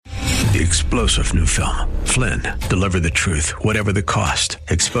the explosive new film, Flynn, Deliver the Truth, Whatever the Cost,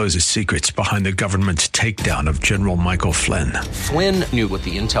 exposes secrets behind the government's takedown of General Michael Flynn. Flynn knew what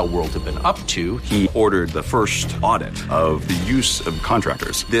the intel world had been up to. He ordered the first audit of the use of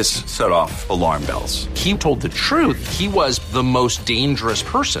contractors. This set off alarm bells. He told the truth. He was the most dangerous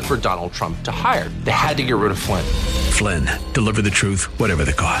person for Donald Trump to hire. They had to get rid of Flynn. Flynn, Deliver the Truth, Whatever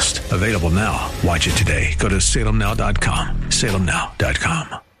the Cost. Available now. Watch it today. Go to salemnow.com.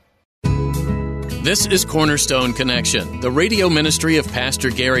 salemnow.com. This is Cornerstone Connection, the radio ministry of Pastor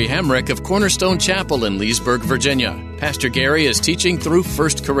Gary Hamrick of Cornerstone Chapel in Leesburg, Virginia. Pastor Gary is teaching through 1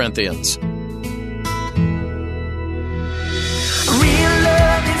 Corinthians. Real love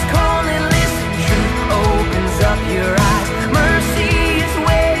is calling, listen, truth opens up your eyes. Mercy is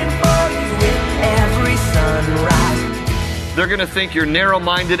waiting for you with every sunrise. They're going to think you're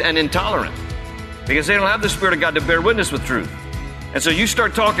narrow-minded and intolerant because they don't have the Spirit of God to bear witness with truth. And so you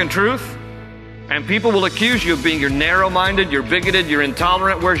start talking truth, and people will accuse you of being you're narrow-minded, you're bigoted, you're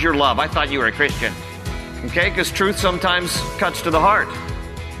intolerant. Where's your love? I thought you were a Christian. Okay? Because truth sometimes cuts to the heart.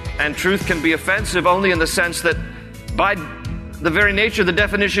 And truth can be offensive only in the sense that by the very nature of the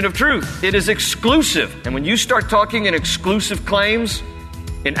definition of truth, it is exclusive. And when you start talking in exclusive claims,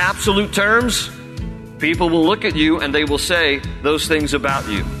 in absolute terms, people will look at you and they will say those things about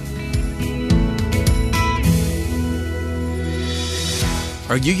you.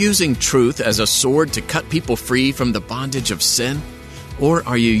 Are you using truth as a sword to cut people free from the bondage of sin? Or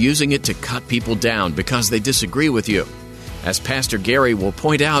are you using it to cut people down because they disagree with you? As Pastor Gary will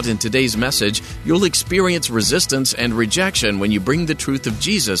point out in today's message, you'll experience resistance and rejection when you bring the truth of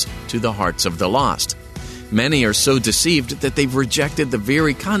Jesus to the hearts of the lost. Many are so deceived that they've rejected the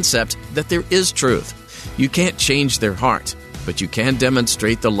very concept that there is truth. You can't change their heart, but you can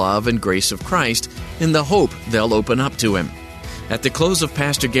demonstrate the love and grace of Christ in the hope they'll open up to Him. At the close of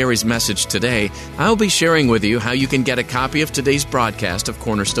Pastor Gary's message today, I'll be sharing with you how you can get a copy of today's broadcast of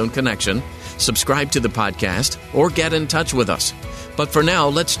Cornerstone Connection, subscribe to the podcast, or get in touch with us. But for now,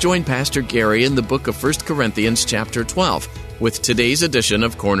 let's join Pastor Gary in the book of 1 Corinthians chapter 12 with today's edition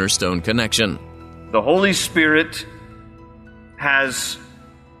of Cornerstone Connection. The Holy Spirit has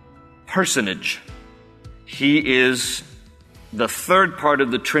personage. He is the third part of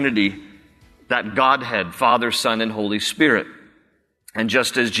the Trinity, that Godhead, Father, Son, and Holy Spirit. And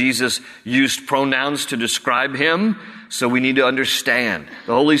just as Jesus used pronouns to describe Him, so we need to understand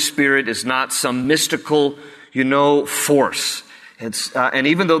the Holy Spirit is not some mystical, force. And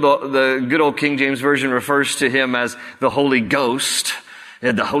even though the good old King James Version refers to Him as the Holy Ghost,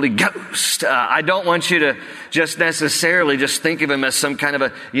 I don't want you to just necessarily just think of Him as some kind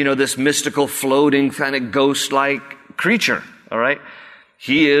of this mystical, floating, kind of ghost-like creature, all right?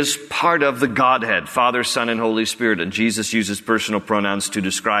 He is part of the Godhead, Father, Son, and Holy Spirit, and Jesus uses personal pronouns to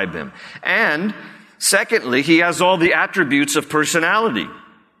describe Him. And secondly, He has all the attributes of personality.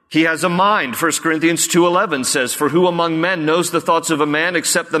 He has a mind. 1 Corinthians 2:11 says, "For who among men knows the thoughts of a man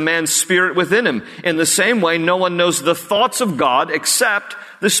except the man's spirit within him? In the same way, no one knows the thoughts of God except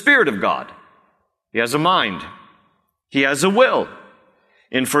the Spirit of God." He has a mind. He has a will.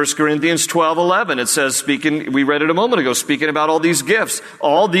 In 1 Corinthians 12:11, it says, we read it a moment ago, speaking about all these gifts.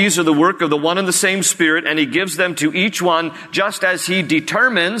 All these are the work of the one and the same Spirit, and He gives them to each one just as He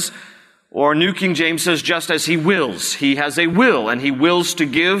determines, or New King James says, just as He wills. He has a will, and He wills to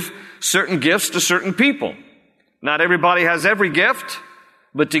give certain gifts to certain people. Not everybody has every gift,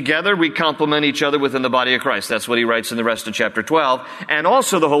 but together we complement each other within the body of Christ. That's what he writes in the rest of chapter 12. And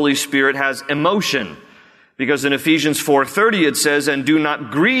also the Holy Spirit has emotion. Because in Ephesians 4:30 it says, "And do not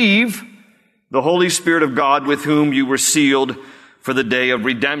grieve the Holy Spirit of God with whom you were sealed for the day of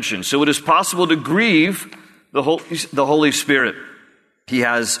redemption." So it is possible to grieve the Holy Spirit. He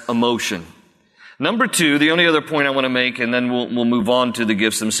has emotion. Number two, the only other point I want to make, and then we'll move on to the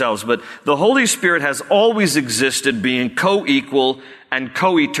gifts themselves, but the Holy Spirit has always existed being co-equal and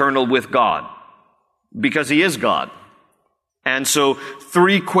co-eternal with God, because He is God. And so,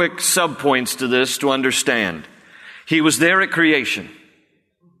 three quick subpoints to this to understand. He was there at creation.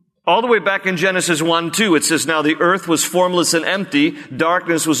 All the way back in Genesis 1:2, it says, "Now the earth was formless and empty,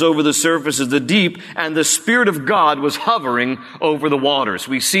 darkness was over the surface of the deep, and the Spirit of God was hovering over the waters."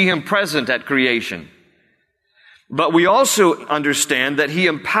 We see Him present at creation. But we also understand that He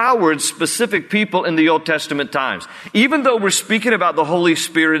empowered specific people in the Old Testament times. Even though we're speaking about the Holy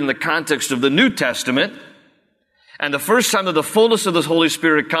Spirit in the context of the New Testament, and the first time that the fullness of the Holy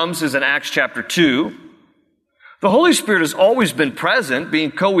Spirit comes is in Acts chapter 2. The Holy Spirit has always been present, being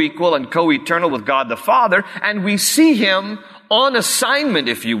co-equal and co-eternal with God the Father, and we see Him on assignment,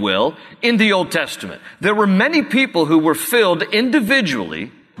 if you will, in the Old Testament. There were many people who were filled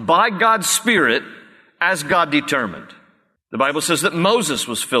individually by God's Spirit as God determined. The Bible says that Moses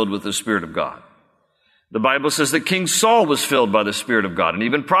was filled with the Spirit of God. The Bible says that King Saul was filled by the Spirit of God and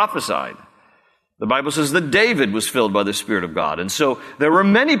even prophesied. The Bible says that David was filled by the Spirit of God. And so there were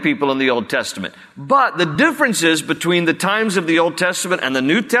many people in the Old Testament. But the difference is between the times of the Old Testament and the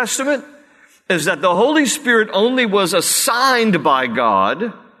New Testament is that the Holy Spirit only was assigned by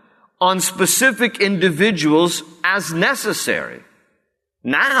God on specific individuals as necessary.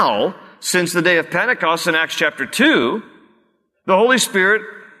 Now, since the day of Pentecost in Acts chapter 2, the Holy Spirit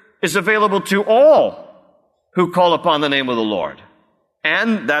is available to all who call upon the name of the Lord.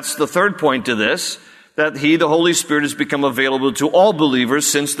 And that's the third point to this, that He, the Holy Spirit, has become available to all believers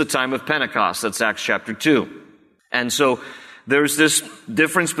since the time of Pentecost. That's Acts chapter 2. And so there's this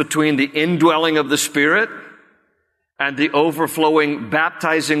difference between the indwelling of the Spirit and the overflowing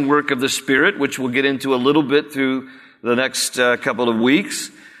baptizing work of the Spirit, which we'll get into a little bit through the next couple of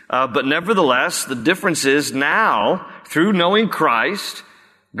weeks. But nevertheless, the difference is now, through knowing Christ,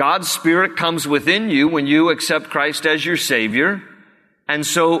 God's Spirit comes within you when you accept Christ as your Savior. And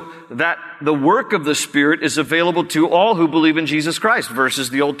so that the work of the Spirit is available to all who believe in Jesus Christ versus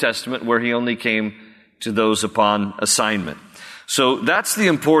the Old Testament where He only came to those upon assignment. So that's the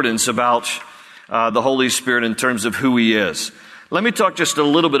importance about the Holy Spirit in terms of who He is. Let me talk just a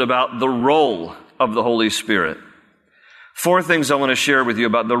little bit about the role of the Holy Spirit. 4 things I want to share with you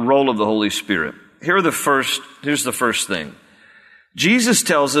about the role of the Holy Spirit. Here's the first thing. Jesus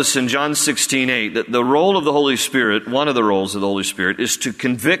tells us in John 16:8 that the role of the Holy Spirit, one of the roles of the Holy Spirit, is to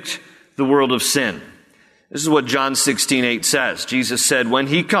convict the world of sin. This is what John 16:8 says. Jesus said, when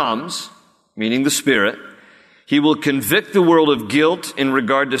He comes, meaning the Spirit, He will convict the world of guilt in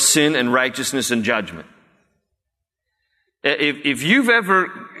regard to sin and righteousness and judgment. If you've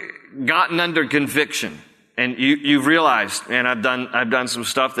ever gotten under conviction and you've realized, man, I've done some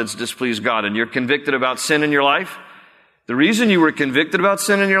stuff that's displeased God, and you're convicted about sin in your life, the reason you were convicted about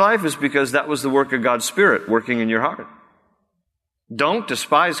sin in your life is because that was the work of God's Spirit working in your heart. Don't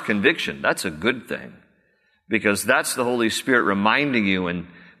despise conviction. That's a good thing, because that's the Holy Spirit reminding you and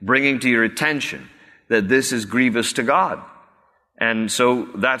bringing to your attention that this is grievous to God. And so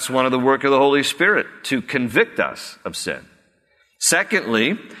that's one of the work of the Holy Spirit, to convict us of sin.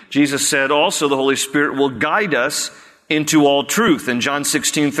 Secondly, Jesus said also the Holy Spirit will guide us into all truth. In John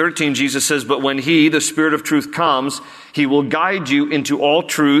 16:13, Jesus says, but when He, the Spirit of truth, comes, He will guide you into all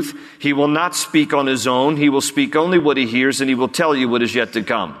truth. He will not speak on His own. He will speak only what He hears, and He will tell you what is yet to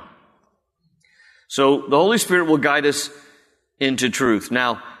come. So the Holy Spirit will guide us into truth.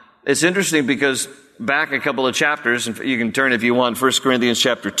 Now, it's interesting because back a couple of chapters, and you can turn if you want, 1 Corinthians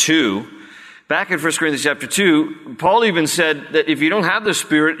chapter 2. Back in 1 Corinthians chapter 2, Paul even said that if you don't have the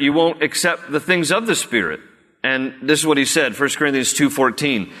Spirit, you won't accept the things of the Spirit. And this is what he said, 1 Corinthians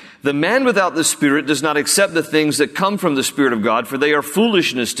 2:14. The man without the Spirit does not accept the things that come from the Spirit of God, for they are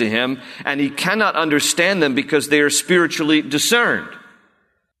foolishness to him, and he cannot understand them because they are spiritually discerned.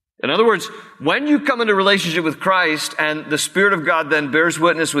 In other words, when you come into relationship with Christ and the Spirit of God then bears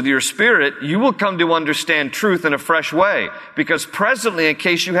witness with your spirit, you will come to understand truth in a fresh way. Because presently, in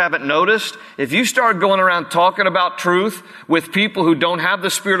case you haven't noticed, if you start going around talking about truth with people who don't have the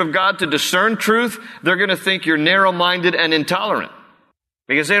Spirit of God to discern truth, they're going to think you're narrow-minded and intolerant.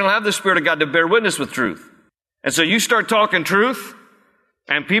 Because they don't have the Spirit of God to bear witness with truth. And so you start talking truth,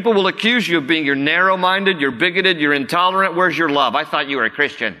 and people will accuse you of being you're narrow-minded, you're bigoted, you're intolerant. Where's your love? I thought you were a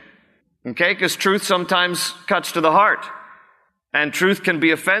Christian. Okay, because truth sometimes cuts to the heart. And truth can be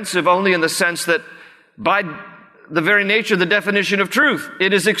offensive only in the sense that by the very nature of the definition of truth,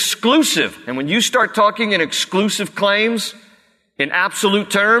 it is exclusive. And when you start talking in exclusive claims, in absolute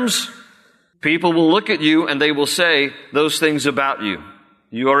terms, people will look at you and they will say those things about you.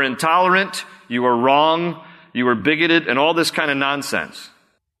 You are intolerant, you are wrong, you are bigoted, and all this kind of nonsense.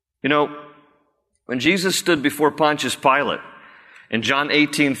 You know, when Jesus stood before Pontius Pilate, in John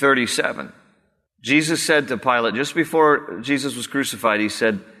 18:37, Jesus said to Pilate, just before Jesus was crucified, He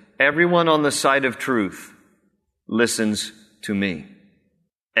said, everyone on the side of truth listens to me.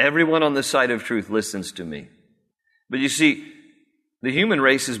 Everyone on the side of truth listens to me. But you see, the human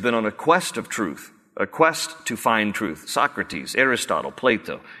race has been on a quest of truth, a quest to find truth. Socrates, Aristotle,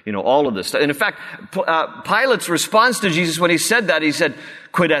 Plato, all of this stuff. And in fact, Pilate's response to Jesus when he said that, he said,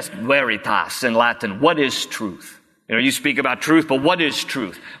 quid est veritas in Latin, what is truth? You speak about truth, but what is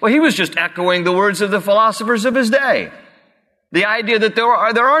truth? Well, he was just echoing the words of the philosophers of his day. The idea that there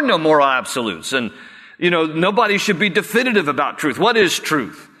are no moral absolutes, and, nobody should be definitive about truth. What is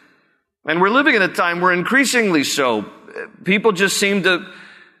truth? And we're living in a time where increasingly so, people just seem to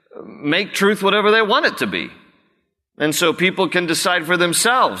make truth whatever they want it to be. And so people can decide for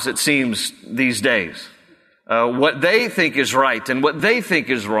themselves, it seems, these days, what they think is right and what they think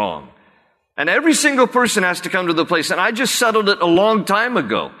is wrong. And every single person has to come to the place, and I just settled it a long time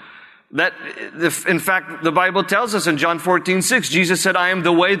ago, that, in fact, the Bible tells us in John 14:6, Jesus said, I am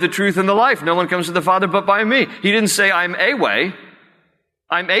the way, the truth, and the life. No one comes to the Father but by me. He didn't say, I'm a way,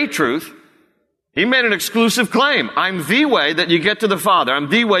 I'm a truth. He made an exclusive claim. I'm the way that you get to the Father. I'm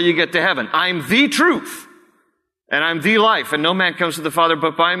the way you get to heaven. I'm the truth, and I'm the life, and no man comes to the Father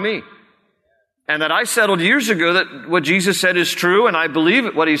but by me. And that I settled years ago that what Jesus said is true, and I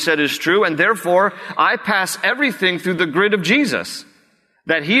believe what He said is true, and therefore I pass everything through the grid of Jesus.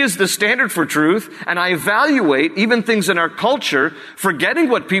 That He is the standard for truth, and I evaluate even things in our culture, forgetting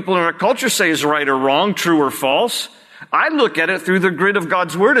what people in our culture say is right or wrong, true or false. I look at it through the grid of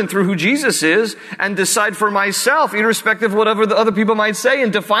God's Word and through who Jesus is, and decide for myself, irrespective of whatever the other people might say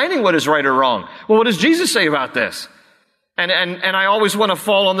in defining what is right or wrong. Well, what does Jesus say about this? And I always want to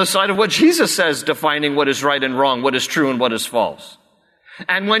fall on the side of what Jesus says, defining what is right and wrong, what is true and what is false.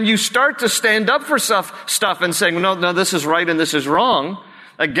 And when you start to stand up for stuff and saying, no, this is right and this is wrong,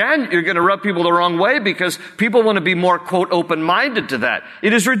 again, you're going to rub people the wrong way because people want to be more, quote, open-minded to that.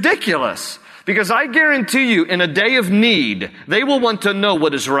 It is ridiculous. Because I guarantee you, in a day of need, they will want to know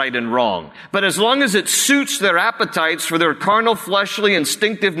what is right and wrong. But as long as it suits their appetites for their carnal, fleshly,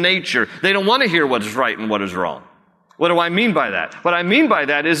 instinctive nature, they don't want to hear what is right and what is wrong. What do I mean by that? What I mean by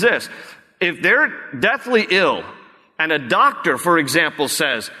that is this. If they're deathly ill, and a doctor, for example,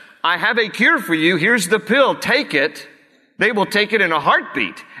 says, I have a cure for you, here's the pill, take it, they will take it in a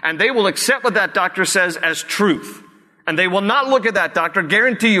heartbeat, and they will accept what that doctor says as truth. And they will not look at that doctor,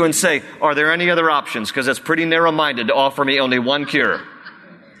 guarantee you, and say, are there any other options? Because it's pretty narrow-minded to offer me only one cure.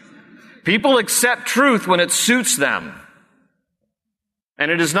 People accept truth when it suits them. And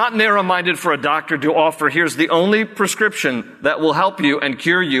it is not narrow-minded for a doctor to offer, here's the only prescription that will help you and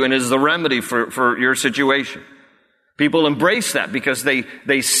cure you and is the remedy for your situation. People embrace that because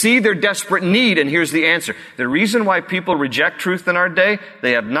they see their desperate need, and here's the answer. The reason why people reject truth in our day,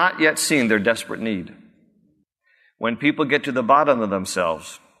 they have not yet seen their desperate need. When people get to the bottom of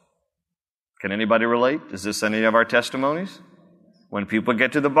themselves, can anybody relate? Is this any of our testimonies? When people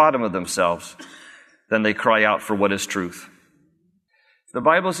get to the bottom of themselves, then they cry out for what is truth. The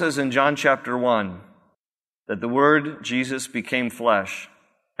Bible says in John chapter 1 that the Word, Jesus, became flesh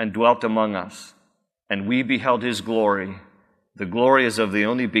and dwelt among us, and we beheld His glory. The glory is of the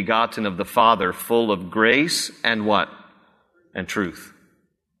only begotten of the Father, full of grace and what? And truth.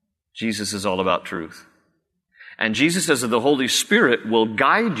 Jesus is all about truth. And Jesus says that the Holy Spirit will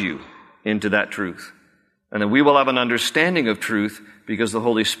guide you into that truth. And that we will have an understanding of truth because the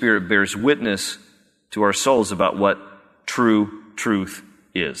Holy Spirit bears witness to our souls about what true truth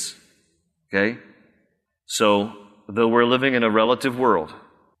is. Okay? So, though we're living in a relative world,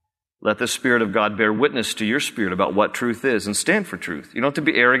 let the Spirit of God bear witness to your spirit about what truth is and stand for truth. You don't have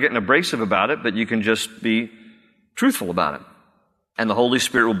to be arrogant and abrasive about it, but you can just be truthful about it. And the Holy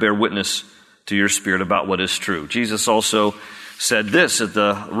Spirit will bear witness to your spirit about what is true. Jesus also said this, that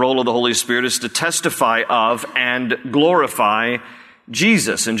the role of the Holy Spirit is to testify of and glorify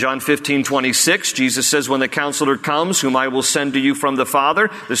Jesus. In John 15:26, Jesus says, when the Counselor comes, whom I will send to you from the Father,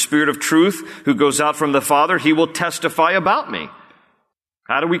 the Spirit of truth who goes out from the Father, He will testify about me.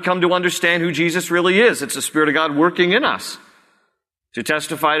 How do we come to understand who Jesus really is? It's the Spirit of God working in us to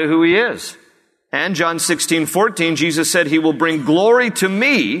testify to who He is. And John 16:14, Jesus said, He will bring glory to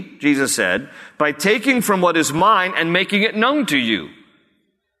me, Jesus said, by taking from what is mine and making it known to you.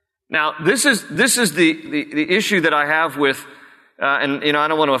 Now, this is the issue that I have with, I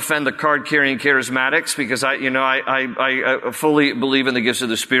don't want to offend the card-carrying charismatics because I fully believe in the gifts of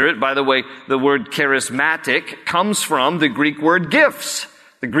the Spirit. By the way, the word charismatic comes from the Greek word gifts.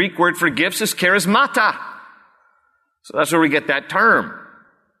 The Greek word for gifts is charismata. So that's where we get that term.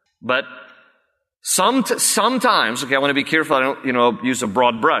 But sometimes, okay, I want to be careful I don't, use a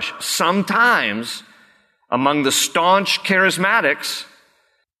broad brush. Sometimes, among the staunch charismatics,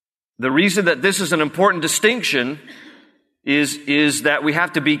 the reason that this is an important distinction is that we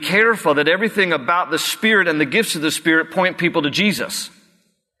have to be careful that everything about the Spirit and the gifts of the Spirit point people to Jesus.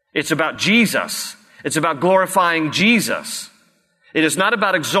 It's about Jesus. It's about glorifying Jesus. It is not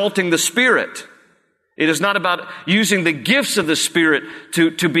about exalting the Spirit. It is not about using the gifts of the Spirit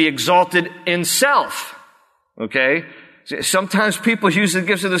to be exalted in self. Okay? Sometimes people use the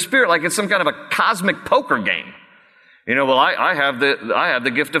gifts of the Spirit like it's some kind of a cosmic poker game. Well, I have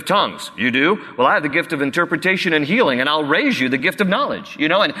the gift of tongues. You do? Well, I have the gift of interpretation and healing, and I'll raise you the gift of knowledge.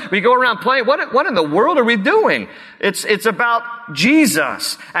 And we go around playing. What in the world are we doing? It's about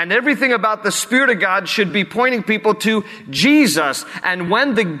Jesus, and everything about the Spirit of God should be pointing people to Jesus. And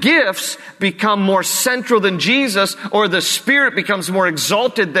when the gifts become more central than Jesus, or the Spirit becomes more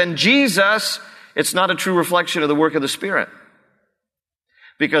exalted than Jesus, it's not a true reflection of the work of the Spirit.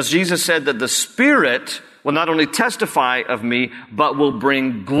 Because Jesus said that the Spirit will not only testify of me, but will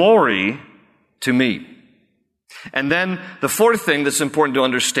bring glory to me. And then the fourth thing that's important to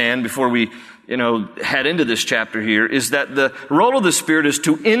understand before we, head into this chapter here is that the role of the Spirit is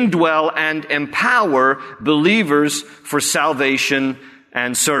to indwell and empower believers for salvation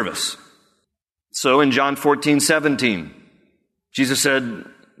and service. So in John 14:17, Jesus said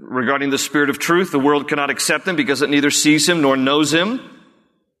regarding the Spirit of truth, the world cannot accept him because it neither sees him nor knows him.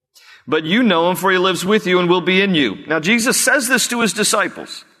 But you know him, for he lives with you and will be in you. Now, Jesus says this to his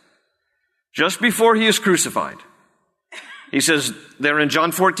disciples just before he is crucified. He says there in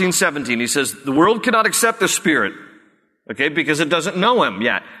John 14:17, he says, the world cannot accept the Spirit, because it doesn't know him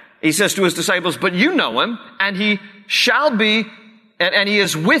yet. He says to his disciples, but you know him, and he shall be, and he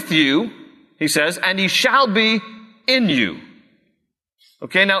is with you, he says, and he shall be in you.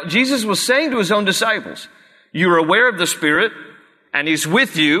 Now, Jesus was saying to his own disciples, you're aware of the Spirit, and he's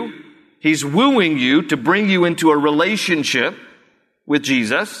with you. He's wooing you to bring you into a relationship with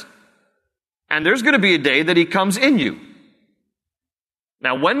Jesus. And there's going to be a day that he comes in you.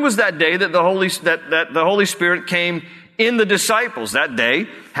 Now, when was that day that the Holy Spirit came in the disciples? That day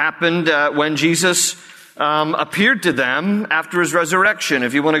happened when Jesus appeared to them after his resurrection.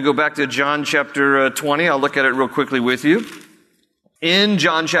 If you want to go back to John chapter 20, I'll look at it real quickly with you. In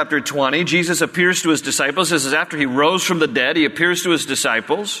John chapter 20, Jesus appears to his disciples. This is after he rose from the dead. He appears to his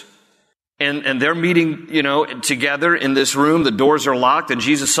disciples. And they're meeting, together in this room. The doors are locked, and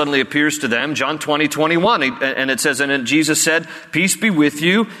Jesus suddenly appears to them. John 20:21, and it says, and Jesus said, peace be with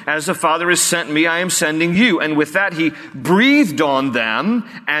you. As the Father has sent me, I am sending you. And with that, he breathed on them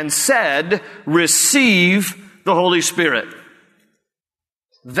and said, receive the Holy Spirit.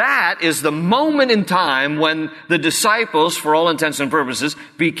 That is the moment in time when the disciples, for all intents and purposes,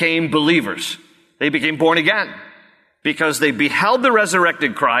 became believers. They became born again because they beheld the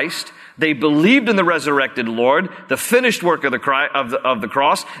resurrected Christ. They believed in the resurrected Lord, the finished work of the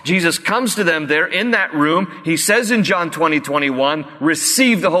cross. Jesus comes to them there in that room. He says in John 20:21,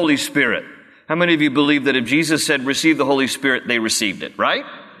 receive the Holy Spirit. How many of you believe that if Jesus said receive the Holy Spirit, they received it, right?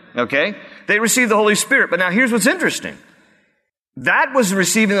 They received the Holy Spirit. But now here's what's interesting. That was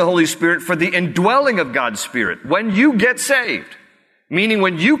receiving the Holy Spirit for the indwelling of God's Spirit. When you get saved, meaning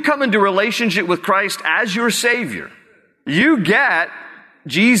when you come into relationship with Christ as your Savior, you get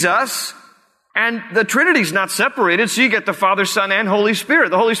Jesus, and the Trinity's not separated, so you get the Father, Son, and Holy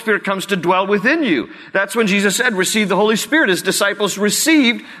Spirit. The Holy Spirit comes to dwell within you. That's when Jesus said, receive the Holy Spirit. His disciples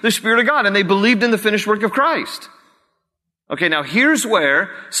received the Spirit of God, and they believed in the finished work of Christ. Now here's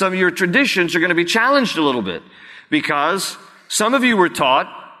where some of your traditions are going to be challenged a little bit, because some of you were taught,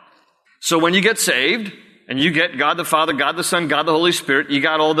 so when you get saved, and you get God the Father, God the Son, God the Holy Spirit, you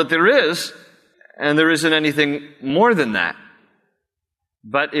got all that there is, and there isn't anything more than that.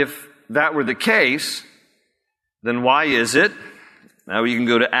 But if that were the case, then why is it? Now you can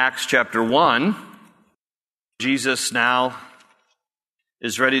go to Acts chapter 1. Jesus now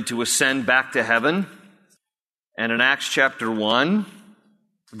is ready to ascend back to heaven. And in Acts chapter 1,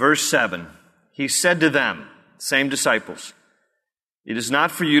 verse 7, he said to them, same disciples, it is not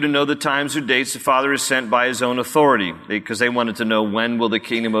for you to know the times or dates the Father has sent by his own authority, because they wanted to know when will the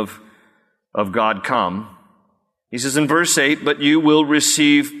kingdom of God come. He says in verse 8, but you will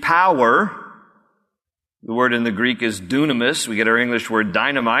receive power. The word in the Greek is dunamis. We get our English word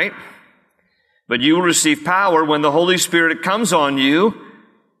dynamite. But you will receive power when the Holy Spirit comes on you,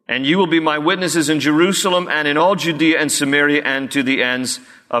 and you will be my witnesses in Jerusalem and in all Judea and Samaria and to the ends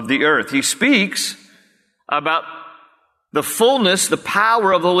of the earth. He speaks about the fullness, the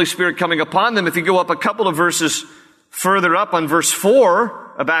power of the Holy Spirit coming upon them. If you go up a couple of verses further up on verse 4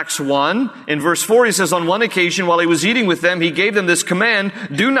 of Acts 1, in verse 4 he says, on one occasion while he was eating with them, he gave them this command,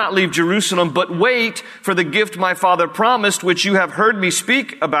 do not leave Jerusalem, but wait for the gift my Father promised, which you have heard me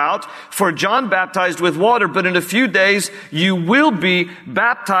speak about. For John baptized with water, but in a few days you will be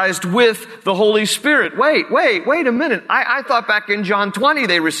baptized with the Holy Spirit. Wait a minute. I thought back in John 20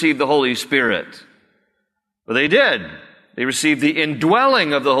 they received the Holy Spirit. Well, they did. They received the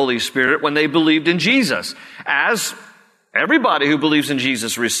indwelling of the Holy Spirit when they believed in Jesus, as everybody who believes in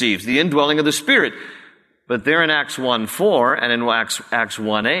Jesus receives the indwelling of the Spirit. But there in Acts 1:4 and in Acts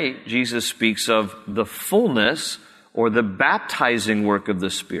 1:8, Jesus speaks of the fullness or the baptizing work of the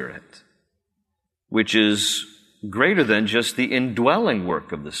Spirit, which is greater than just the indwelling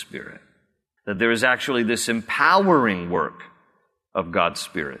work of the Spirit. That there is actually this empowering work of God's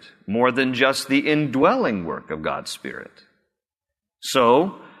Spirit, more than just the indwelling work of God's Spirit.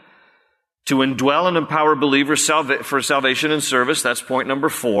 So, to indwell and empower believers for salvation and service, that's point number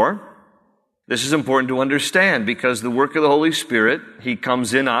 4. This is important to understand because the work of the Holy Spirit, He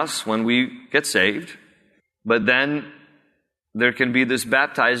comes in us when we get saved, but then there can be this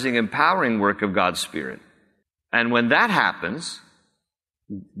baptizing, empowering work of God's Spirit. And when that happens,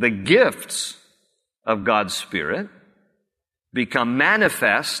 the gifts of God's Spirit become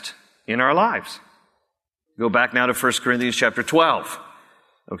manifest in our lives. Go back now to 1 Corinthians chapter 12.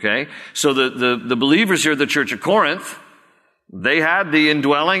 Okay? So the believers here at the church of Corinth, they had the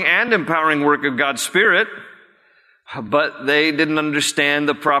indwelling and empowering work of God's Spirit, but they didn't understand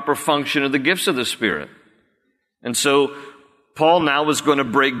the proper function of the gifts of the Spirit. And so Paul now was going to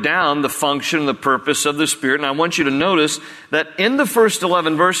break down the function and the purpose of the Spirit. And I want you to notice that in the first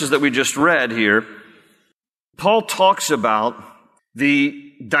 11 verses that we just read here, Paul talks about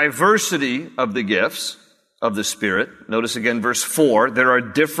the diversity of the gifts of the Spirit. Notice again verse 4, there are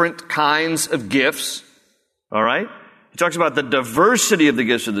different kinds of gifts. All right? He talks about the diversity of the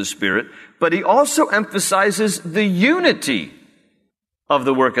gifts of the Spirit, but he also emphasizes the unity of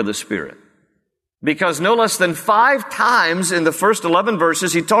the work of the Spirit. Because no less than 5 times in the first 11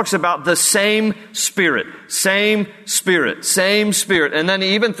 verses, he talks about the same Spirit, same Spirit, same Spirit. And then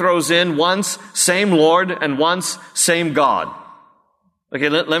he even throws in once, same Lord, and once, same God. Okay,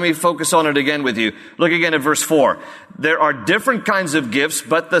 let me focus on it again with you. Look again at verse 4. There are different kinds of gifts,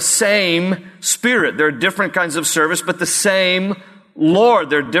 but the same Spirit. There are different kinds of service, but the same Lord.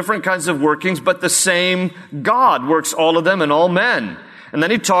 There are different kinds of workings, but the same God works all of them in all men. And then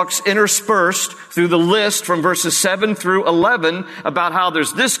he talks interspersed through the list from verses 7 through 11 about how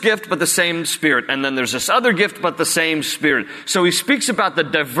there's this gift but the same Spirit. And then there's this other gift but the same Spirit. So he speaks about the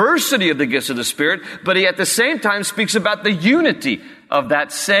diversity of the gifts of the Spirit, but he at the same time speaks about the unity of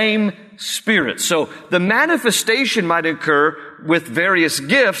that same Spirit. So the manifestation might occur with various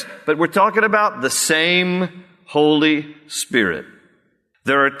gifts, but we're talking about the same Holy Spirit.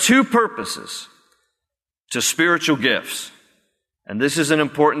 There are 2 purposes to spiritual gifts. And this is an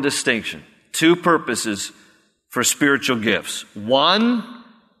important distinction. 2 purposes for spiritual gifts. 1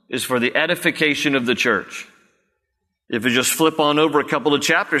 is for the edification of the church. If you just flip on over a couple of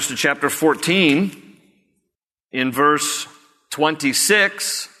chapters to chapter 14, in verse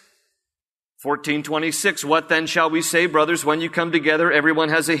 26, 14:26, what then shall we say, brothers, when you come together, everyone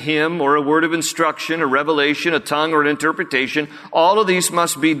has a hymn or a word of instruction, a revelation, a tongue, or an interpretation. All of these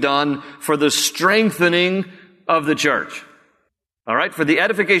must be done for the strengthening of the church. All right, for the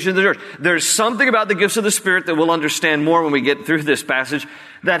edification of the church. There's something about the gifts of the Spirit that we'll understand more when we get through this passage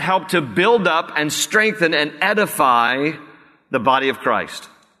that help to build up and strengthen and edify the body of Christ.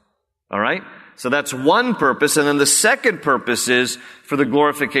 All right? So that's one purpose. And then the second purpose is for the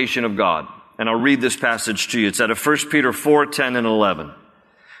glorification of God. And I'll read this passage to you. It's out of 1 Peter 4:10 and 11.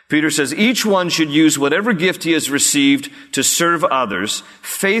 Peter says, each one should use whatever gift he has received to serve others,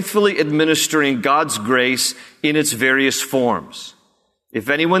 faithfully administering God's grace in its various forms. If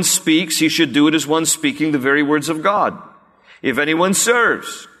anyone speaks, he should do it as one speaking the very words of God. If anyone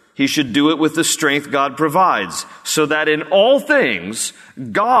serves, he should do it with the strength God provides, so that in all things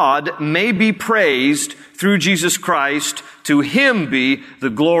God may be praised through Jesus Christ. To Him be the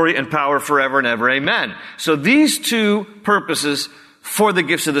glory and power forever and ever. Amen. So these 2 purposes for the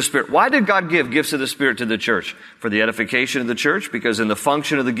gifts of the Spirit. Why did God give gifts of the Spirit to the church? For the edification of the church, because in the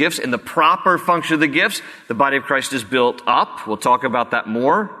function of the gifts, in the proper function of the gifts, the body of Christ is built up. We'll talk about that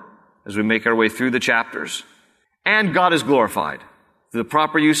more as we make our way through the chapters. And God is glorified. Through the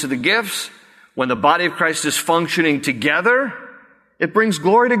proper use of the gifts, when the body of Christ is functioning together, it brings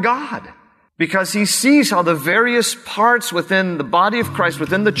glory to God. Because He sees how the various parts within the body of Christ,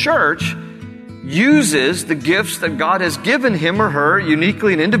 within the church, uses the gifts that God has given him or her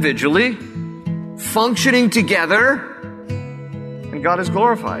uniquely and individually, functioning together, and God is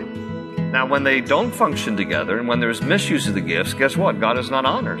glorified. Now, when they don't function together and when there's misuse of the gifts, guess what? God is not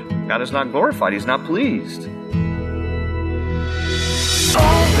honored. God is not glorified. He's not pleased. Open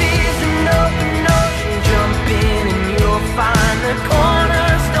ocean, jump in and you'll find the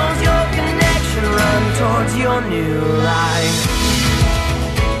cornerstone's your connection. Run towards your new life.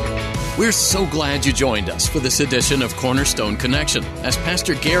 We're so glad you joined us for this edition of Cornerstone Connection as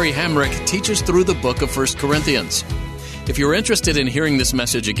Pastor Gary Hamrick teaches through the book of 1 Corinthians. If you're interested in hearing this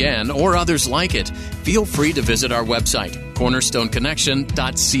message again or others like it, feel free to visit our website,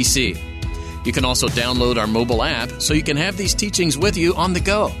 cornerstoneconnection.cc. You can also download our mobile app so you can have these teachings with you on the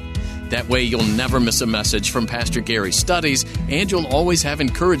go. That way you'll never miss a message from Pastor Gary's studies, and you'll always have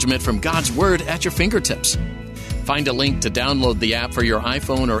encouragement from God's Word at your fingertips. Find a link to download the app for your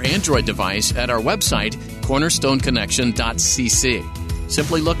iPhone or Android device at our website, cornerstoneconnection.cc.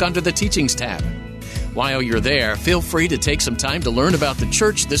 Simply look under the Teachings tab. While you're there, feel free to take some time to learn about the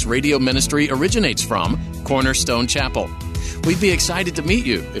church this radio ministry originates from, Cornerstone Chapel. We'd be excited to meet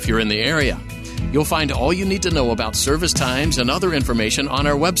you if you're in the area. You'll find all you need to know about service times and other information on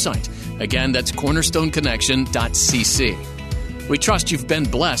our website. Again, that's cornerstoneconnection.cc. We trust you've been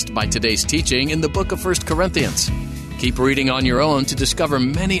blessed by today's teaching in the book of 1 Corinthians. Keep reading on your own to discover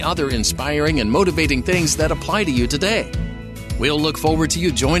many other inspiring and motivating things that apply to you today. We'll look forward to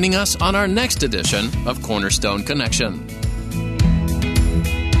you joining us on our next edition of Cornerstone Connection.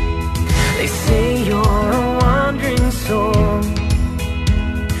 They say you're a wandering soul,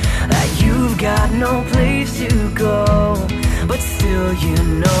 that you've got no place to go, but still you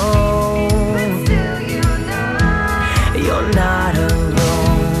know, you're not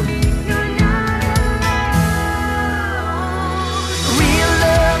alone. Real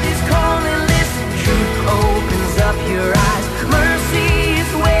love is calling, listen, truth opens up your eyes. Mercy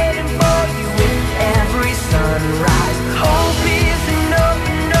is waiting for you with every sunrise. Hope is an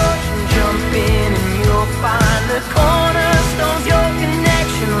open ocean, jump in and you'll find the cornerstones, your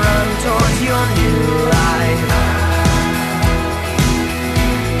connection, run towards your new life.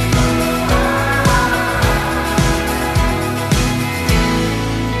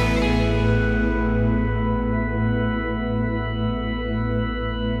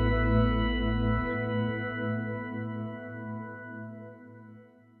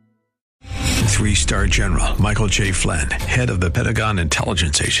 3-star General Michael J. Flynn, head of the Pentagon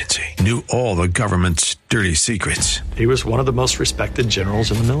Intelligence Agency, knew all the government's dirty secrets. He was one of the most respected generals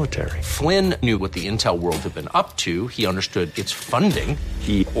in the military. Flynn knew what the intel world had been up to. He understood its funding.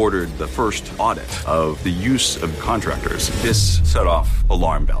 He ordered the first audit of the use of contractors. This set off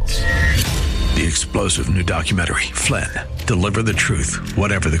alarm bells. The explosive new documentary, Flynn, Deliver the Truth,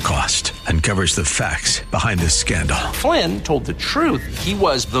 Whatever the Cost, uncovers the facts behind this scandal. Flynn told the truth. He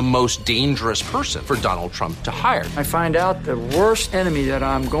was the most dangerous person for Donald Trump to hire. I find out the worst enemy that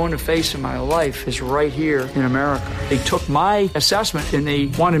I'm going to face in my life is right here in America. They took my assessment and they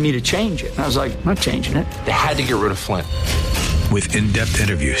wanted me to change it. And I was like, I'm not changing it. They had to get rid of Flynn. With in-depth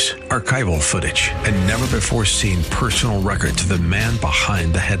interviews, archival footage, and never-before-seen personal records of the man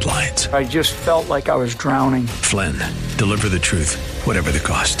behind the headlines. I just felt like I was drowning. Flynn, Deliver the Truth, Whatever the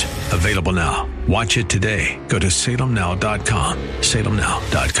Cost. Available now. Watch it today. Go to salemnow.com.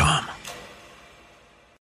 salemnow.com.